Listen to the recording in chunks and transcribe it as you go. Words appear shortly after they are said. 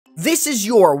This is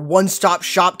your one-stop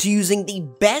shop to using the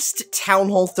best Town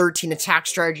Hall 13 attack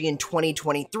strategy in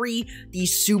 2023, the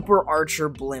Super Archer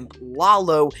Blimp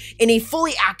Lalo, in a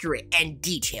fully accurate and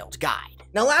detailed guide.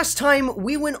 Now, last time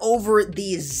we went over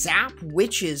the Zap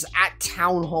Witches at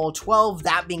Town Hall 12,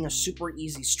 that being a super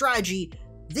easy strategy.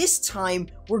 This time,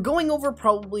 we're going over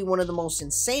probably one of the most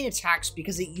insane attacks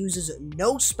because it uses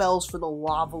no spells for the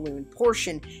LavaLoon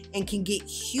portion and can get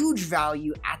huge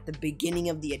value at the beginning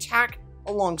of the attack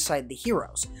alongside the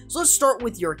heroes. So let's start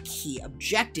with your key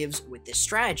objectives with this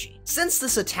strategy. Since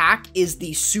this attack is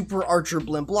the Super Archer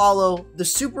Blimp Lalo, the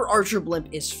Super Archer Blimp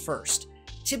is first.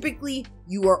 Typically,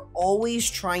 you are always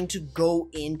trying to go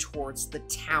in towards the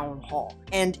town hall,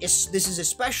 and this is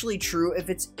especially true if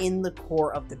it's in the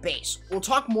core of the base. We'll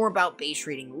talk more about base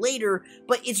rating later,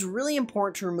 but it's really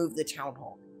important to remove the town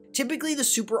hall. Typically, the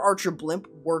Super Archer Blimp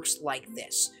works like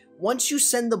this. Once you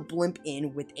send the blimp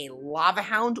in with a Lava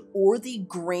Hound or the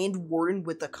Grand Warden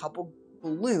with a couple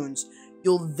balloons,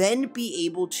 you'll then be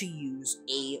able to use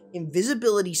a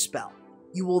invisibility spell.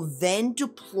 You will then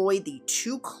deploy the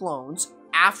 2 clones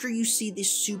after you see the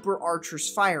Super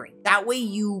Archers firing. That way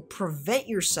you prevent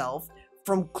yourself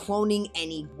from cloning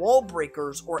any wall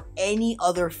breakers or any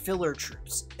other filler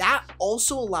troops. That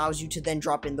also allows you to then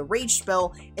drop in the rage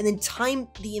spell and then time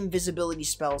the invisibility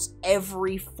spells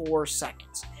every 4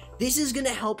 seconds. This is going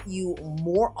to help you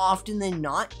more often than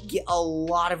not get a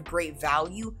lot of great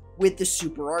value with the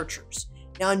Super Archers.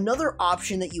 Now, another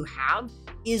option that you have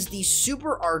is the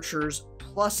Super Archers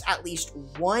plus at least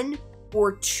 1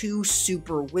 or 2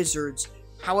 Super Wizards,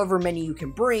 however many you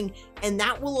can bring, and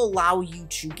that will allow you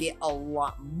to get a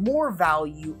lot more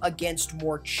value against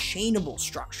more chainable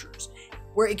structures,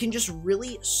 where it can just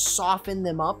really soften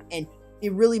them up, and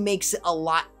it really makes it a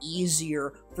lot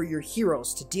easier for your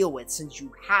heroes to deal with since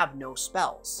you have no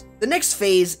spells. The next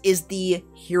phase is the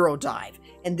Hero Dive,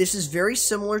 and this is very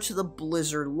similar to the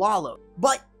Blizzard Lalo,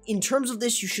 but in terms of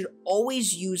this, you should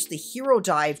always use the Hero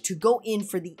Dive to go in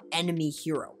for the enemy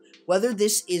hero, whether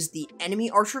this is the enemy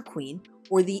Archer Queen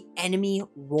or the enemy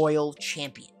Royal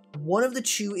Champion. One of the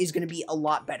two is going to be a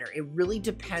lot better. It really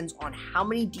depends on how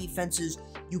many defenses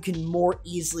you can more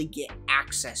easily get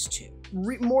access to.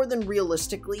 More than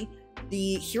realistically,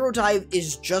 the Hero Dive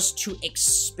is just to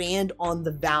expand on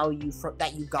the value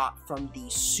that you got from the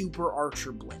Super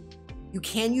Archer Blimp. You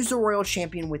can use the Royal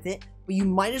Champion with it, but you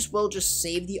might as well just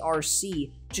save the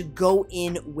RC to go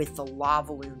in with the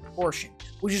LavaLoon portion,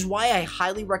 which is why I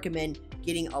highly recommend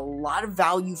getting a lot of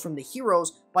value from the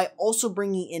heroes by also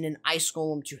bringing in an Ice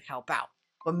Golem to help out.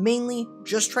 But mainly,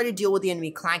 just try to deal with the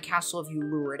enemy clan castle if you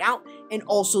lure it out, and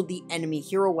also the enemy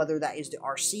hero, whether that is the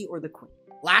RC or the Queen.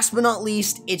 Last but not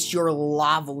least, it's your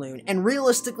LavaLoon, and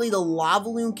realistically, the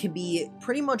LavaLoon can be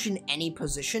pretty much in any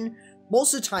position.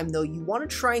 Most of the time, though, you want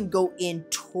to try and go in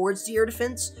towards the air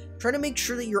defense. Try to make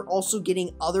sure that you're also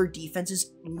getting other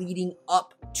defenses leading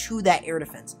up to that air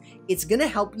defense. It's going to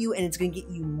help you, and it's going to get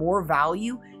you more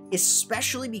value,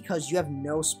 especially because you have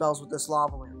no spells with this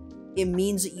LavaLoon. It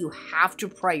means that you have to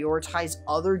prioritize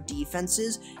other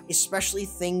defenses, especially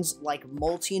things like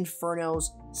multi-infernos,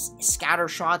 scatter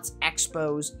shots,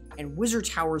 expos, and wizard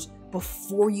towers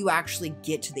before you actually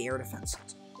get to the air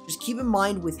defenses. Just keep in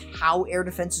mind with how air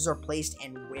defenses are placed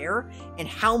and where, and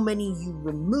how many you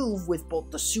remove with both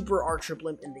the Super Archer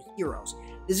Blimp and the heroes.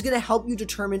 This is going to help you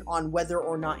determine on whether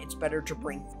or not it's better to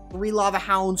bring 3 Lava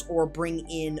Hounds or bring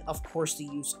in, of course, the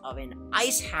use of an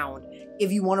Ice Hound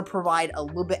if you want to provide a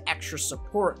little bit extra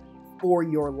support for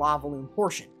your LavaLoon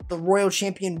portion. The Royal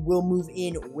Champion will move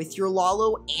in with your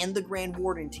Lalo and the Grand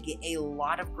Warden to get a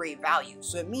lot of great value.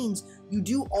 So it means you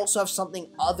do also have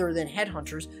something other than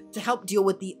Headhunters to help deal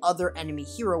with the other enemy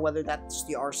hero, whether that's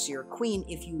the RC or Queen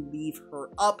if you leave her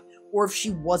up, or if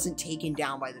she wasn't taken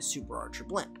down by the Super Archer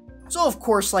Blimp. So of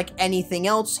course, like anything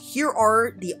else, here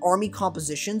are the army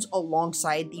compositions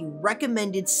alongside the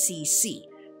recommended CC.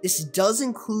 This does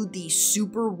include the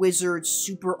Super Wizard,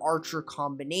 Super Archer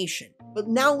combination. But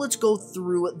now let's go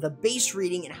through the base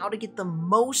reading and how to get the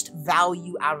most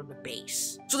value out of the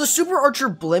base. So the Super Archer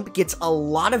Blimp gets a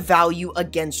lot of value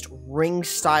against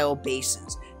ring-style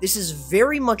bases. This is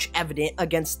very much evident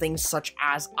against things such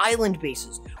as island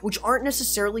bases, which aren't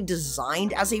necessarily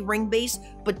designed as a ring base,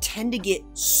 but tend to get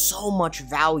so much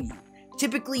value.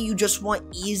 Typically, you just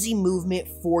want easy movement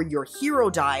for your Hero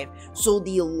Dive, so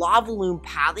the LavaLoon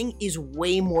pathing is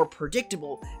way more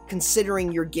predictable,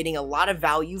 considering you're getting a lot of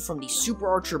value from the Super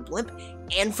Archer Blimp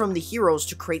and from the heroes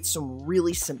to create some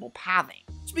really simple pathing.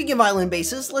 Speaking of island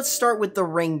bases, let's start with the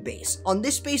ring base. On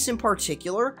this base in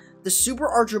particular, the Super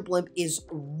Archer Blimp is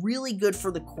really good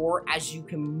for the core, as you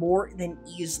can more than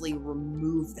easily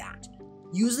remove that.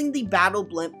 Using the Battle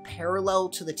Blimp parallel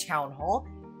to the Town Hall,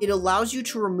 it allows you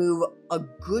to remove a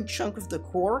good chunk of the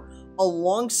core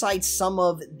alongside some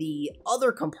of the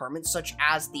other compartments, such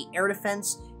as the air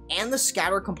defense and the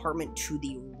scatter compartment to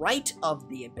the right of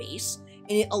the base,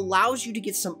 and it allows you to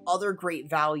get some other great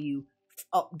value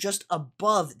just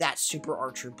above that Super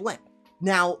Archer Blimp.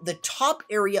 Now, the top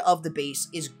area of the base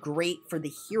is great for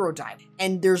the hero dive,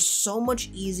 and there's so much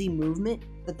easy movement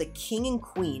that the King and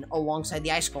Queen, alongside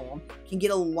the Ice Golem, can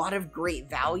get a lot of great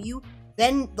value.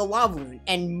 Then the LavaLoon,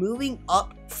 and moving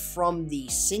up from the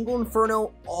single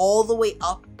Inferno all the way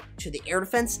up to the air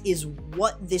defense is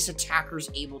what this attacker is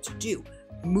able to do.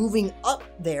 Moving up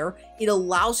there, it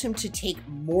allows him to take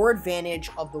more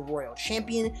advantage of the Royal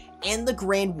Champion and the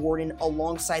Grand Warden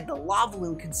alongside the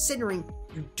LavaLoon, considering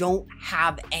you don't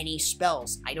have any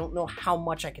spells. I don't know how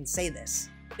much I can say this.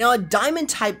 Now, a diamond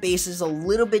type base is a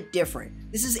little bit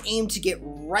different. This is aimed to get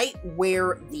right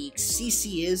where the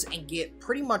CC is and get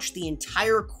pretty much the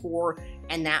entire core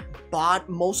and that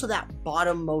most of that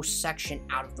bottommost section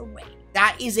out of the way.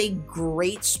 That is a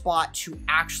great spot to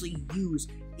actually use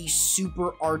the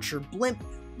Super Archer Blimp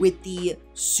with the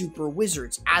Super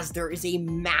Wizards, as there is a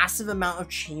massive amount of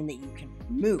chain that you can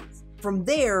remove. From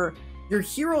there, your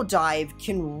hero dive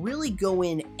can really go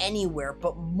in anywhere,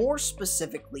 but more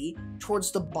specifically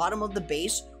towards the bottom of the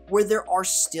base where there are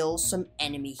still some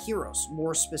enemy heroes,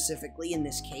 more specifically in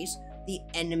this case, the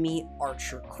enemy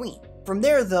Archer Queen. From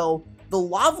there though, the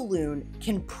LavaLoon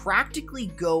can practically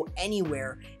go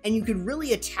anywhere, and you could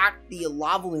really attack the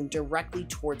LavaLoon directly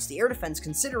towards the air defense,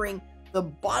 considering the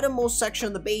bottommost section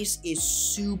of the base is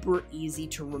super easy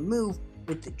to remove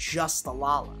with just the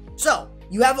Lalo. So,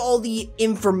 you have all the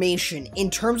information in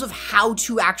terms of how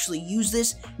to actually use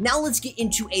this. Now let's get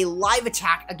into a live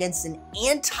attack against an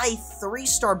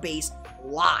anti-3-star base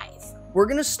live. We're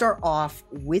gonna start off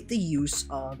with the use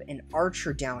of an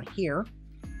archer down here.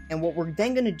 And what we're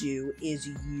then gonna do is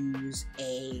use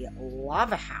a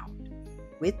Lava Hound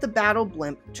with the Battle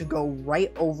Blimp to go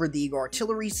right over the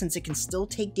artillery, since it can still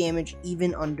take damage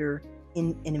even under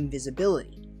an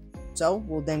invisibility. So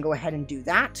we'll then go ahead and do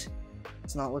that.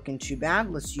 It's not looking too bad.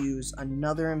 Let's use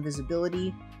another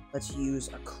invisibility. Let's use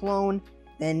a clone.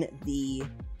 Then the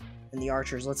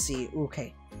archers. Let's see.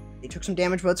 Okay, they took some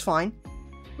damage, but it's fine.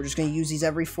 We're just going to use these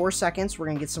every 4 seconds. We're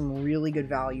going to get some really good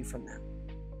value from them.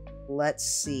 Let's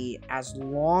see. As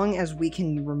long as we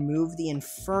can remove the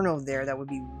Inferno there, that would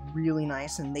be really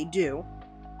nice. And they do.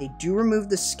 They do remove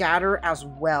the scatter as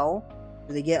well.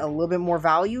 Do they get a little bit more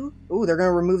value? Ooh, they're going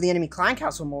to remove the enemy clan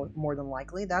castle more than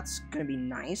likely. That's going to be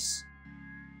nice.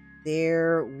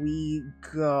 There we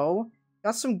go.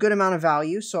 Got some good amount of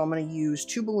value, so I'm going to use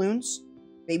 2 balloons.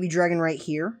 Baby dragon right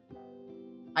here.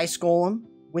 Ice golem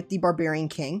with the barbarian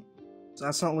king. So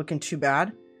that's not looking too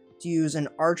bad. Let's use an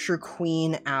archer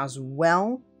queen as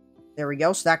well. There we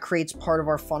go. So that creates part of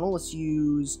our funnel. Let's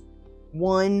use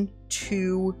 1,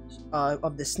 2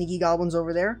 of the sneaky goblins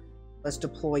over there. Let's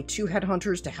deploy 2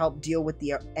 headhunters to help deal with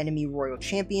the enemy royal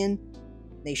champion.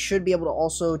 They should be able to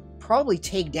also probably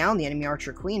take down the enemy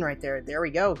archer queen right there. There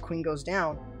we go. Queen goes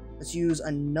down. Let's use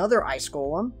another ice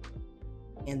golem.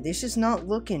 And this is not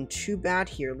looking too bad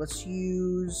here. Let's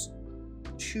use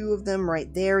 2 of them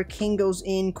right there. King goes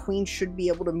in. Queen should be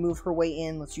able to move her way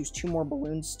in. Let's use 2 more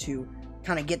balloons to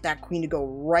kind of get that queen to go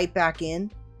right back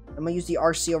in. I'm going to use the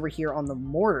RC over here on the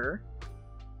mortar.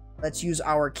 Let's use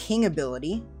our king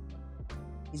ability.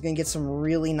 He's going to get some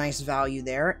really nice value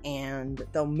there, and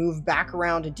they'll move back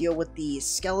around to deal with the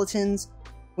skeletons.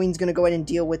 Queen's going to go ahead and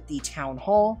deal with the town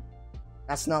hall.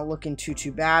 That's not looking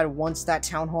too bad. Once that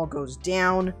town hall goes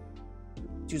down,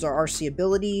 let's use our RC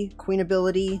ability, queen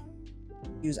ability,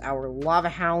 use our lava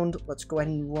hound. Let's go ahead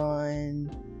and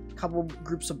run a couple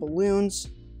groups of balloons.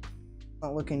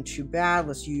 Not looking too bad.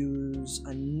 Let's use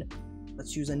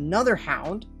another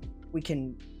hound. We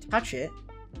can touch it.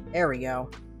 There we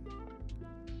go.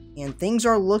 And things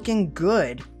are looking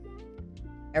good.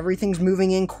 Everything's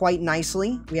moving in quite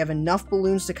nicely. We have enough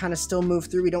balloons to kind of still move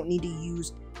through. We don't need to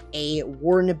use a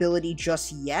warden ability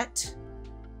just yet.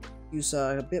 Use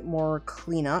a bit more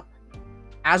cleanup.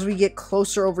 As we get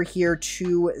closer over here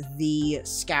to the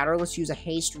scatter, let's use a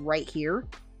haste right here.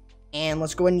 And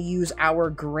let's go ahead and use our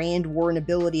Grand Warden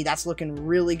ability. That's looking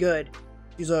really good.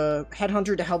 Use a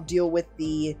headhunter to help deal with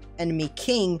the enemy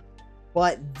king.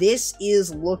 But this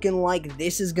is looking like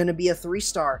this is going to be a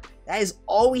 3-star. That is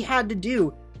all we had to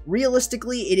do.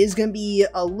 Realistically, it is going to be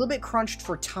a little bit crunched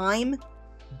for time,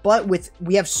 but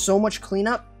we have so much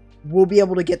cleanup, we'll be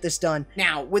able to get this done.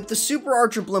 Now, with the Super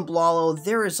Archer Blimp Lalo,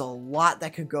 there is a lot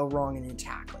that could go wrong in an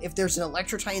attack. If there's an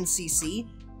Electro Titan CC,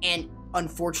 and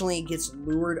unfortunately it gets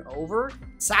lured over,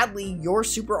 sadly your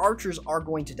super archers are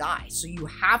going to die. So you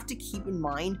have to keep in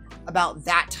mind about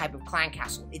that type of clan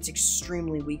castle. It's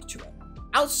extremely weak to it.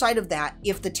 Outside of that,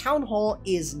 if the town hall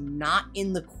is not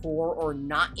in the core or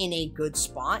not in a good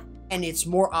spot and it's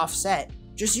more offset,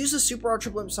 just use a super archer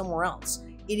blimp somewhere else.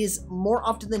 It is more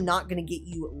often than not going to get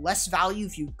you less value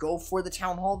if you go for the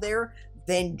town hall there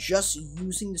than just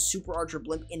using the super archer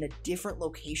blimp in a different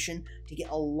location to get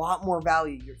a lot more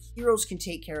value. Your heroes can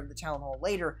take care of the town hall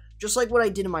later, just like what I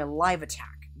did in my live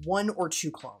attack, 1 or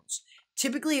 2 clones.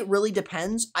 Typically, it really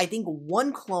depends. I think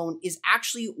 1 clone is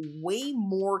actually way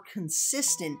more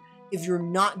consistent if you're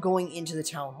not going into the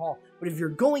town hall. But if you're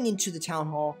going into the town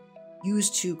hall, use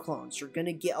 2 clones. You're going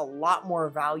to get a lot more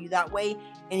value that way,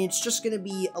 and it's just going to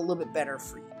be a little bit better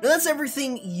for you. Now that's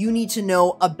everything you need to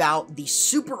know about the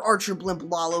Super Archer Blimp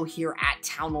Lalo here at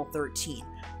Town Hall 13.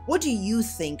 What do you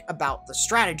think about the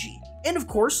strategy? And of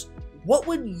course, what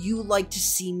would you like to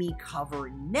see me cover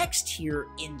next here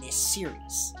in this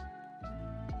series?